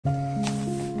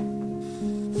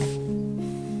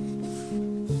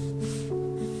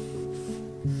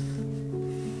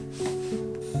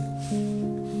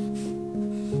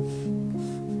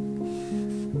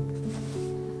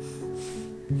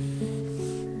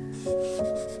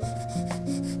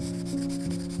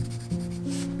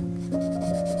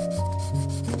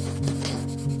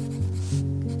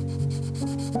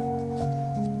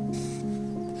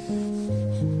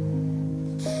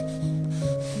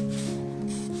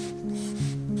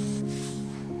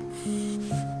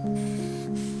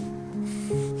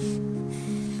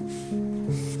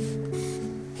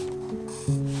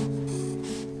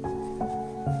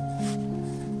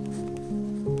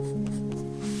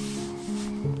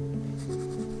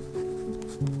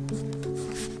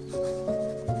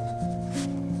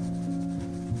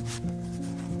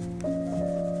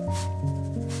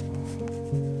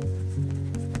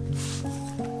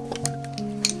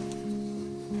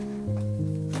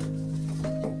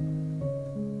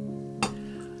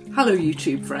Hello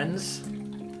YouTube friends,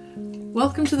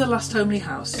 welcome to The Last Homely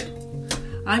House.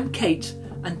 I'm Kate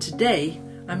and today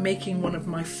I'm making one of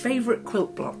my favourite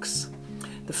quilt blocks,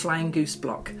 the Flying Goose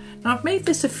block. Now I've made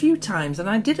this a few times and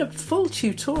I did a full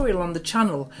tutorial on the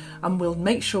channel and we'll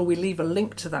make sure we leave a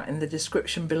link to that in the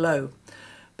description below.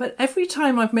 But every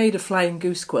time I've made a Flying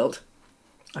Goose quilt,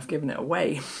 I've given it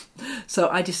away. So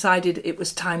I decided it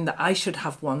was time that I should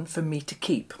have one for me to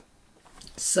keep.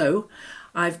 So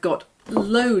I've got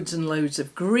loads and loads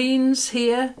of greens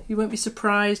here, you won't be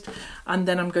surprised, and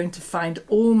then I'm going to find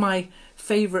all my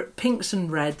favourite pinks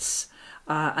and reds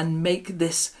and make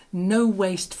this no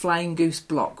waste Flying Goose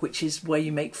block, which is where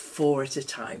you make 4 at a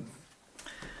time.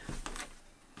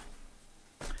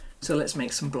 So let's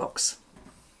make some blocks.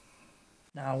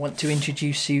 Now I want to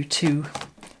introduce you to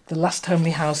the Last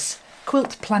Homely House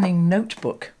Quilt Planning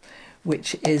Notebook,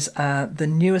 which is the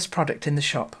newest product in the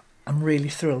shop. I'm really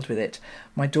thrilled with it.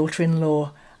 My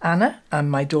daughter-in-law Anna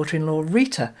and my daughter-in-law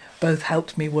Rita both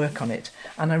helped me work on it,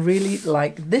 and I really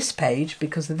like this page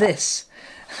because this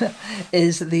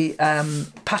is the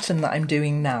pattern that I'm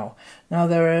doing now. Now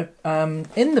there are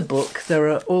in the book there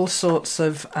are all sorts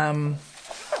of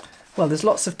well, there's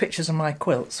lots of pictures of my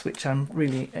quilts which I'm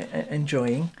really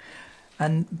enjoying,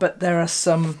 but there are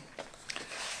some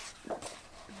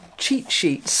cheat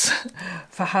sheets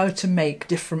for how to make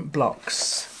different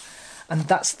blocks. And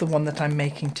that's the one that I'm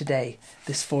making today,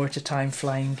 this 4 at a time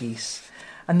Flying Geese.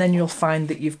 And then you'll find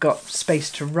that you've got space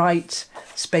to write,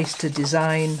 space to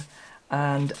design,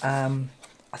 and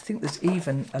I think there's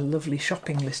even a lovely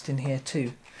shopping list in here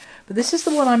too. But this is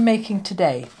the one I'm making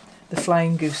today, the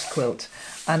Flying Goose quilt.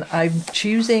 And I'm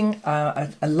choosing a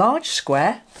large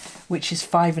square, which is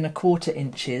 5 1/4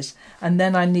 inches, and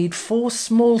then I need 4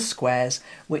 small squares,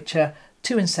 which are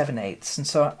 2 7/8. And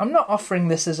so I'm not offering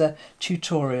this as a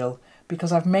tutorial,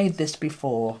 because I've made this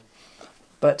before,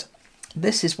 but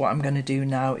this is what I'm going to do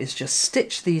now, is just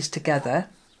stitch these together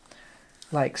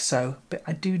like so, but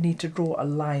I do need to draw a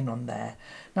line on there.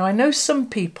 Now I know some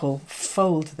people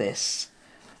fold this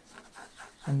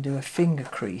and do a finger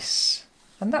crease,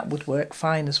 and that would work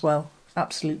fine as well,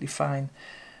 absolutely fine,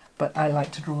 but I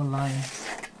like to draw a line,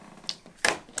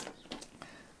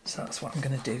 so that's what I'm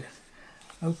going to do.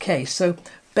 Okay, so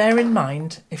bear in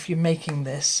mind if you're making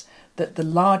this that the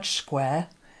large square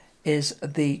is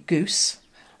the goose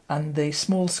and the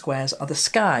small squares are the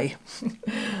sky.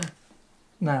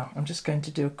 Now I'm just going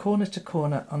to do a corner to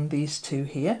corner on these two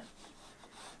here.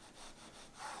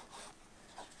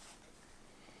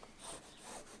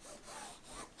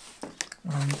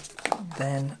 And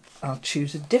then I'll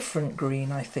choose a different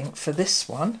green, I think, for this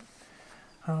one.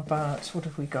 How about, what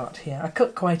have we got here? I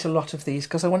cut quite a lot of these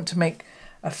because I want to make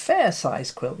a fair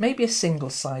size quilt, maybe a single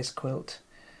size quilt.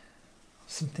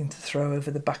 Something to throw over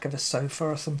the back of a sofa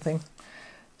or something.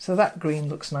 So that green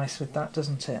looks nice with that,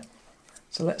 doesn't it?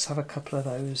 So let's have a couple of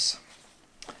those.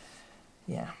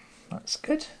 Yeah, that's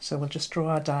good. So we'll just draw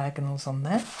our diagonals on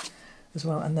there as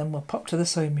well, and then we'll pop to the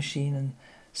sewing machine and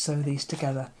sew these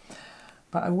together.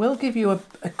 But I will give you a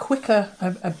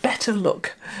better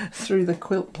look through the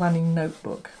quilt planning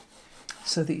notebook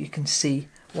so that you can see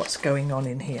what's going on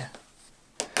in here.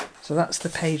 So that's the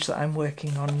page that I'm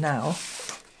working on now.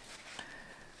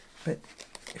 But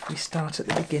if we start at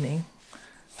the beginning,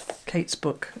 Kate's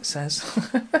book says,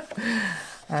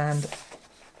 and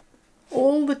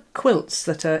all the quilts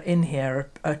that are in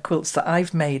here are quilts that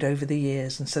I've made over the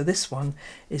years. And so this one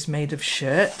is made of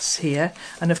shirts here.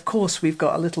 And of course we've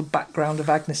got a little background of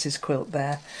Agnes's quilt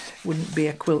there. Wouldn't be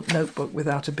a quilt notebook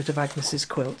without a bit of Agnes's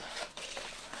quilt.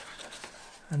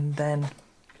 And then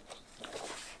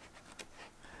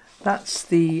that's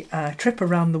the trip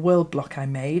around the world block I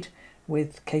made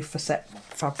with K-Facet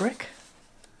fabric.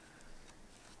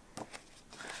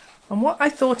 And what I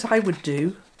thought I would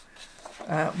do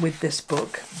with this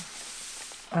book,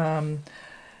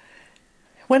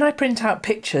 when I print out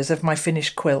pictures of my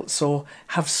finished quilts or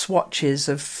have swatches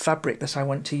of fabric that I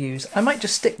want to use, I might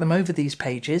just stick them over these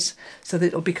pages so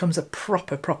that it becomes a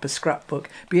proper scrapbook.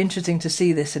 Be interesting to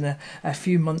see this in a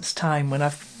few months' time when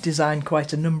I've designed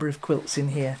quite a number of quilts in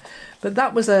here. But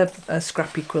that was a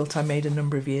scrappy quilt I made a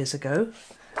number of years ago.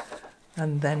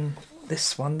 And then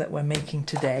this one that we're making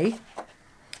today.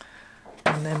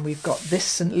 And then we've got this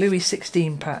St. Louis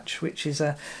 16 patch, which is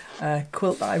a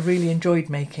quilt that I really enjoyed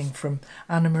making from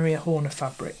Anna Maria Horner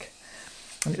fabric.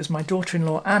 And it was my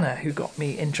daughter-in-law Anna who got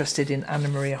me interested in Anna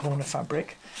Maria Horner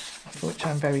fabric, for which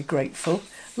I'm very grateful.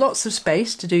 Lots of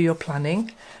space to do your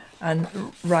planning and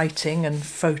writing and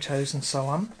photos and so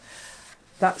on.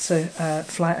 That's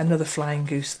another Flying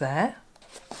Goose there.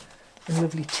 And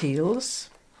lovely teals.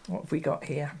 What have we got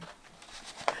here?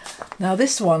 Now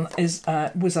this one is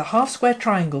was a half square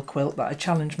triangle quilt that I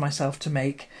challenged myself to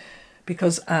make,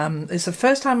 because it's the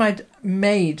first time I'd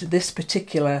made this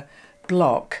particular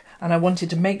block, and I wanted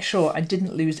to make sure I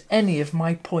didn't lose any of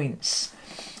my points.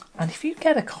 And if you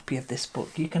get a copy of this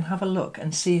book, you can have a look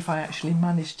and see if I actually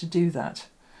managed to do that.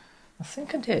 I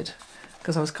think I did,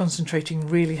 because I was concentrating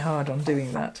really hard on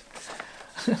doing that.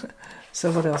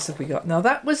 So what else have we got? Now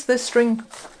that was the string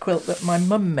quilt that my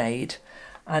mum made.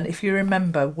 And if you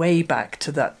remember way back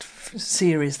to that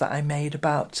series that I made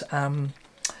about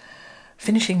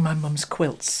finishing my mum's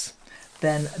quilts,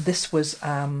 then this was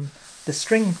the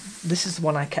string. This is the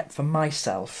one I kept for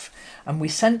myself. And we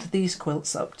sent these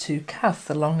quilts up to Kath,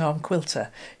 the long arm quilter,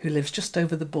 who lives just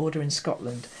over the border in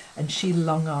Scotland. And she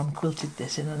long arm quilted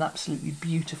this in an absolutely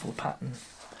beautiful pattern.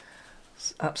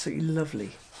 It's absolutely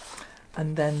lovely.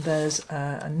 And then there's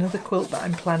another quilt that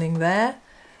I'm planning there.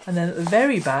 And then at the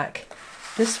very back,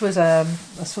 this was a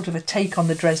sort of a take on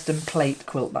the Dresden plate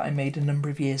quilt that I made a number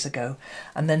of years ago.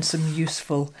 And then some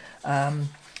useful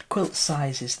quilt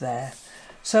sizes there.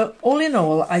 So all in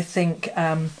all, I think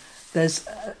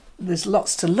there's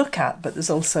lots to look at, but there's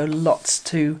also lots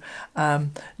to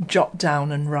jot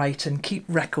down and write and keep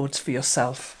records for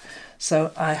yourself.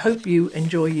 So I hope you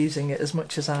enjoy using it as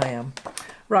much as I am.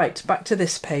 Right, back to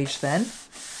this page then.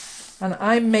 And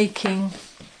I'm making,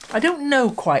 I don't know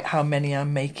quite how many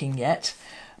I'm making yet,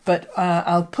 but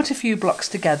I'll put a few blocks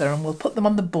together and we'll put them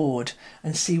on the board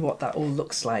and see what that all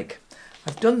looks like.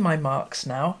 I've done my marks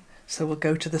now, so we'll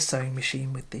go to the sewing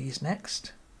machine with these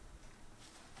next.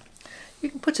 You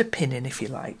can put a pin in if you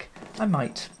like. I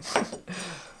might,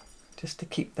 just to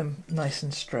keep them nice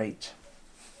and straight.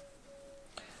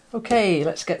 Okay,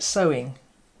 let's get sewing.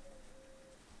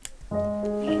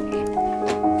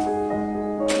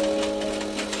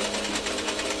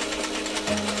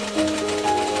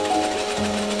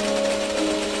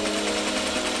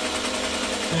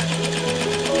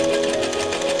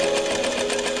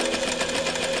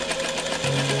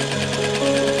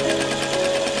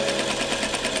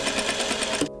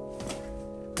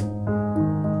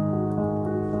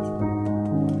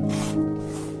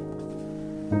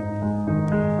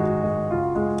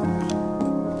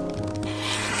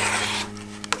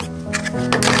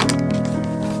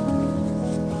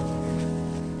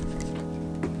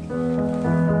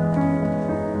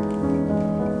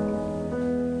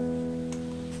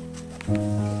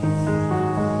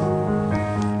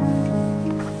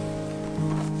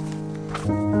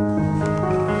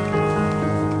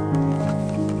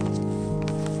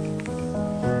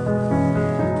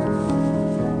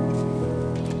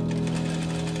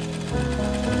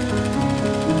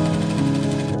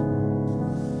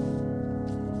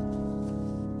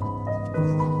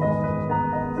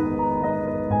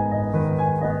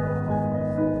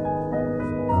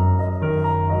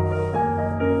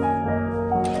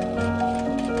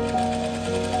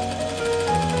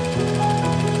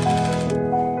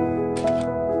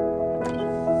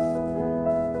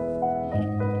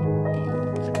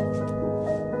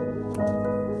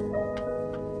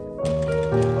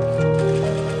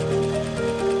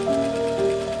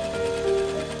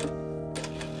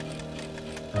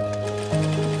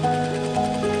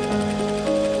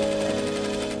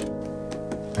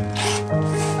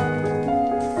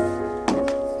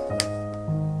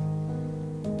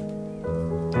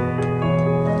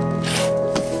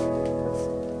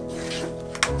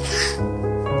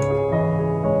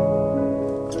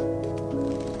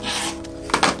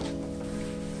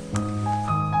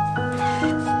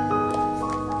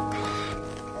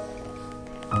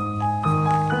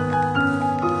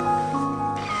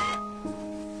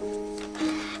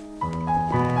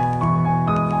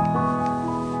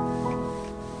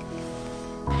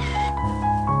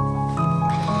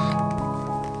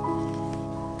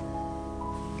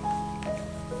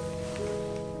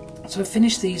 So I've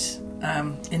finished these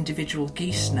individual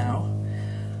geese now,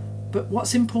 but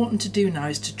what's important to do now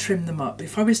is to trim them up.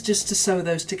 If I was just to sew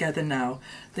those together now,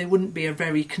 they wouldn't be a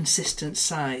very consistent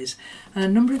size. And a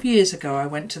number of years ago I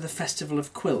went to the Festival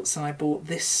of Quilts and I bought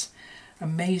this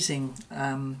amazing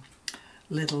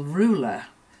little ruler,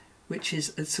 which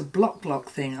is, it's a block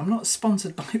thing. I'm not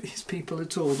sponsored by these people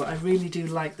at all, but I really do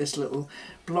like this little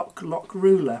block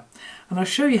ruler. And I'll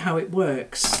show you how it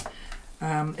works.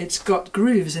 It's got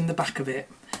grooves in the back of it,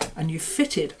 and you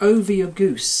fit it over your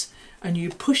goose and you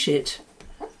push it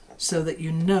so that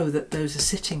you know that those are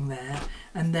sitting there,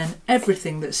 and then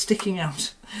everything that's sticking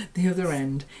out the other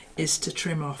end is to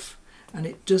trim off, and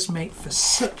it does make for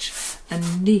such a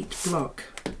neat block.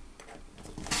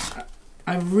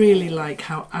 I really like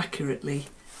how accurately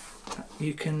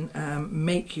you can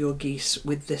make your geese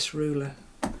with this ruler.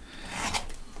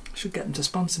 should get them to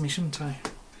sponsor me, shouldn't I?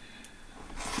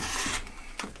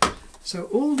 So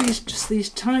all these, just these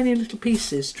tiny little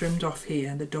pieces trimmed off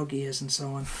here, the dog ears and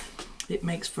so on, it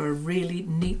makes for a really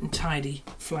neat and tidy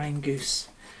flying goose.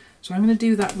 So I'm going to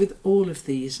do that with all of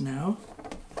these now.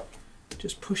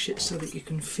 Just push it so that you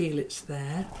can feel it's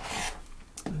there,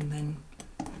 and then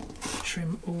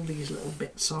trim all these little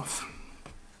bits off.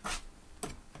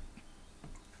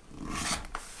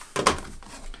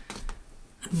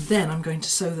 And then I'm going to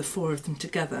sew the 4 of them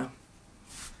together.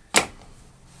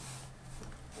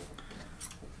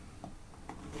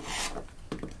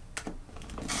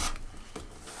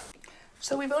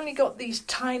 So we've only got these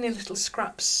tiny little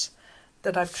scraps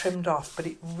that I've trimmed off, but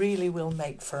it really will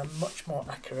make for a much more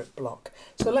accurate block.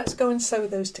 So let's go and sew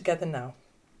those together now.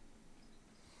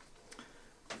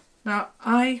 Now,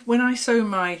 when I sew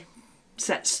my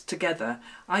sets together,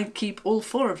 I keep all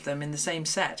 4 of them in the same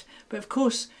set, but of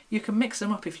course you can mix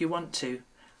them up if you want to.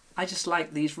 I just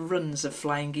like these runs of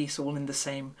flying geese all in the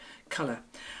same colour.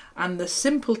 And the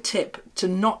simple tip to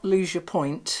not lose your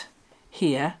point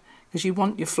here, because you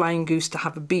want your flying goose to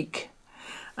have a beak,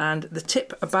 and the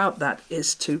tip about that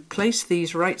is to place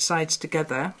these right sides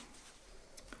together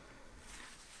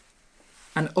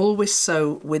and always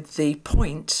sew with the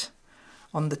point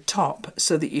on the top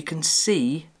so that you can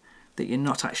see that you're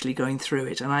not actually going through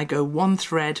it. And I go 1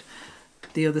 thread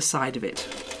the other side of it,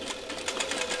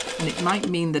 and it might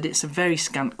mean that it's a very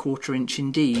scant 1/4 inch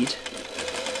indeed,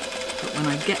 but when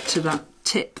I get to that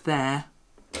tip there,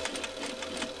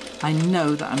 I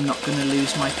know that I'm not going to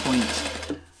lose my point.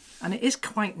 And it is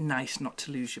quite nice not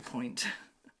to lose your point.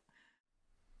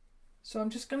 So I'm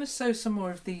just going to sew some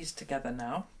more of these together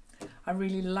now. I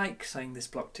really like sewing this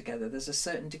block together. There's a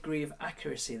certain degree of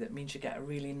accuracy that means you get a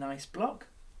really nice block.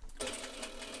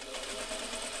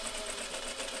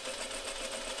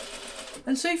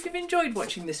 And so if you've enjoyed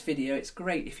watching this video, it's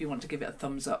great if you want to give it a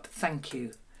thumbs up. Thank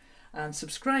you. And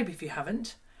subscribe if you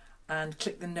haven't, and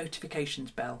click the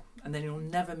notifications bell, and then you'll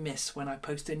never miss when I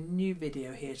post a new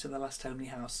video here to The Last Homely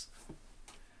House.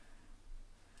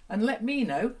 And let me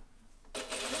know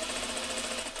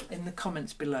in the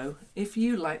comments below if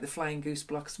you like the flying goose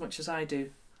block as much as I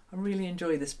do. I really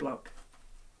enjoy this block.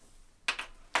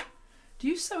 Do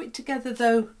you sew it together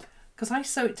though? Because I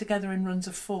sew it together in runs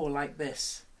of 4 like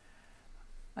this.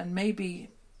 And maybe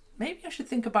I should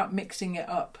think about mixing it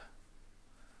up.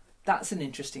 That's an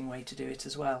interesting way to do it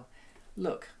as well.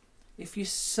 Look, if you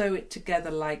sew it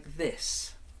together like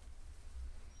this,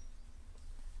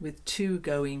 with 2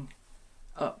 going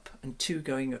up and 2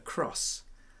 going across,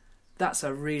 that's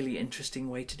a really interesting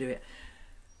way to do it.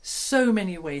 So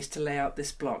many ways to lay out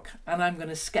this block, and I'm going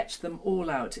to sketch them all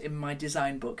out in my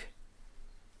design book.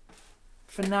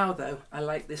 For now though, I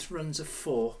like this runs of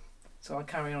 4, so I'll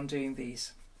carry on doing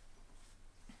these.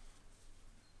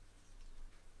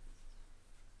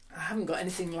 I haven't got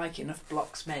anything like enough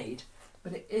blocks made,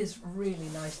 but it is really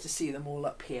nice to see them all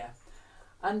up here.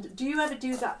 And do you ever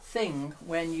do that thing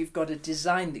when you've got a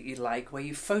design that you like, where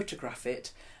you photograph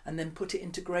it and then put it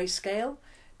into grayscale?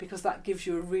 Because that gives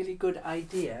you a really good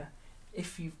idea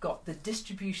if you've got the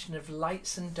distribution of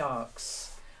lights and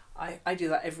darks. I do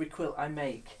that every quilt I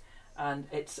make, and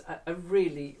it's a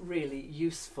really, really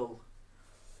useful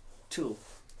tool.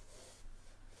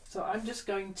 So I'm just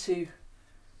going to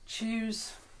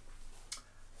choose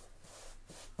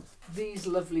these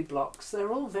lovely blocks.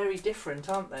 They're all very different,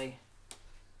 aren't they?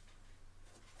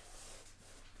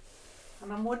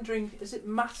 And I'm wondering, does it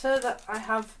matter that I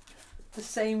have the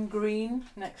same green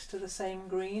next to the same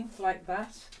green like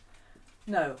that?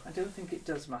 No, I don't think it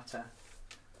does matter.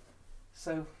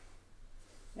 So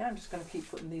yeah, I'm just going to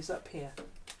keep putting these up here.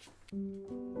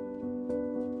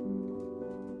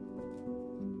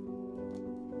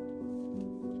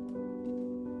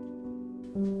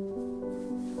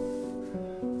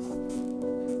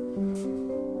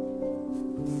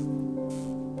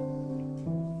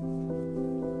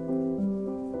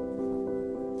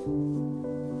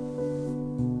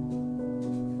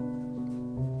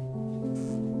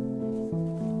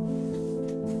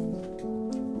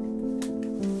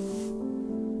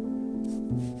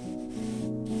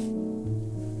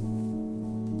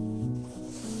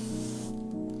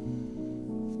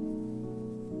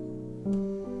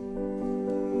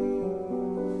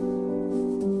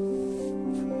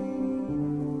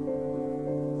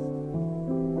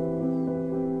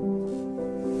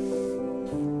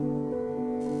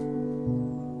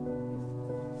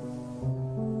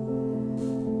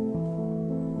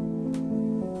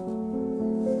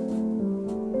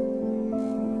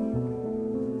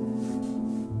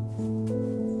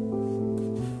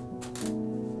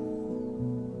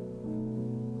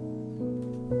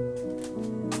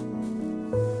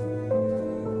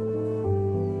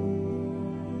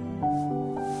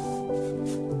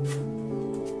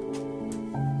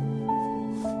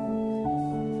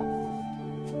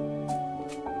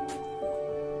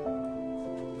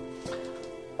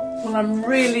 Well, I'm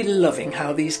really loving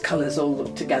how these colours all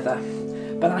look together,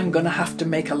 but I'm going to have to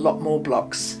make a lot more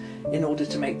blocks in order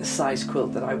to make the size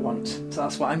quilt that I want. So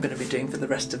that's what I'm going to be doing for the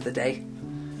rest of the day.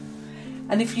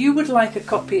 And if you would like a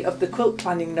copy of the Quilt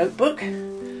Planning notebook,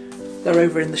 they're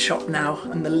over in the shop now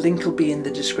and the link will be in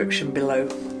the description below.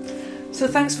 So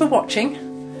thanks for watching,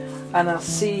 and I'll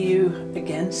see you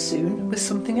again soon with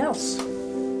something else.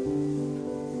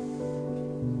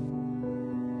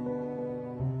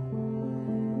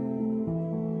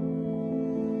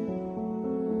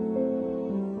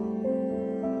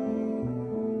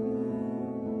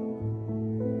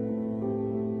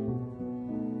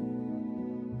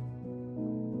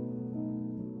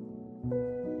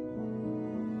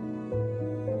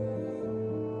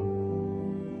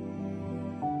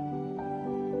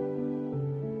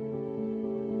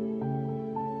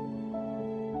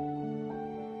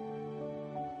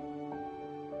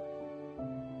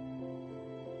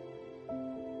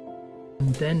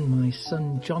 And then my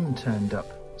son John turned up,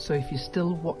 so if you're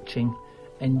still watching,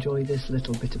 enjoy this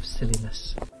little bit of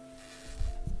silliness.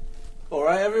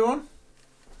 Alright everyone,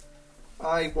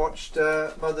 I watched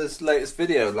Mother's latest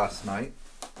video last night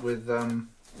with Anna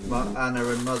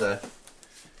and Mother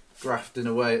grafting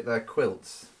away at their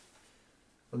quilts,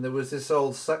 and there was this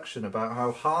old section about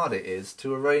how hard it is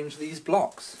to arrange these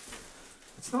blocks.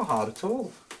 It's not hard at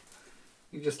all,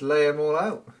 you just lay them all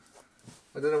out.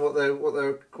 I don't know what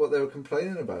they were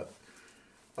complaining about.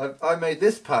 I made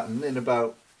this pattern in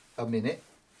about a minute,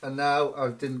 and now I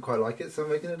didn't quite like it, so I'm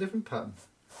making a different pattern.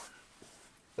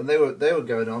 And they were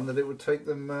going on that it would take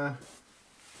them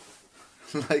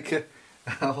like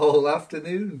a whole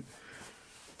afternoon.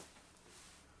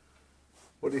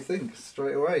 What do you think?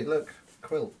 Straight away, look,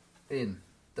 quilt in,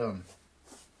 done.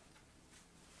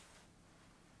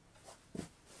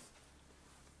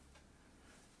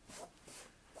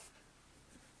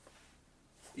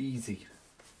 Easy.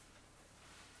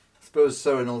 I suppose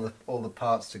sewing all the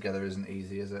parts together isn't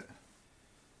easy, is it?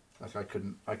 Like I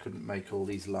couldn't make all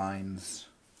these lines.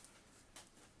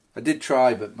 I did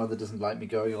try, but Mother doesn't like me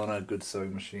going on a good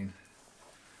sewing machine.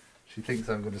 She thinks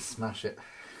I'm going to smash it.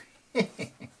 Which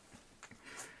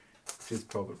is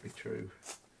probably true.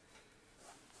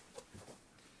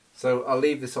 So I'll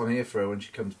leave this on here for her when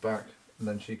she comes back, and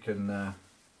then she can,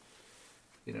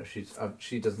 you know,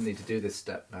 she doesn't need to do this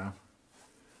step now.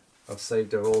 I've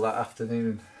saved her all that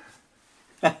afternoon.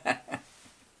 There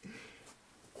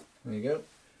you go.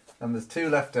 And there's 2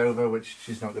 left over, which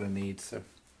she's not going to need, so.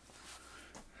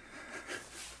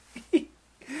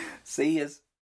 See yous.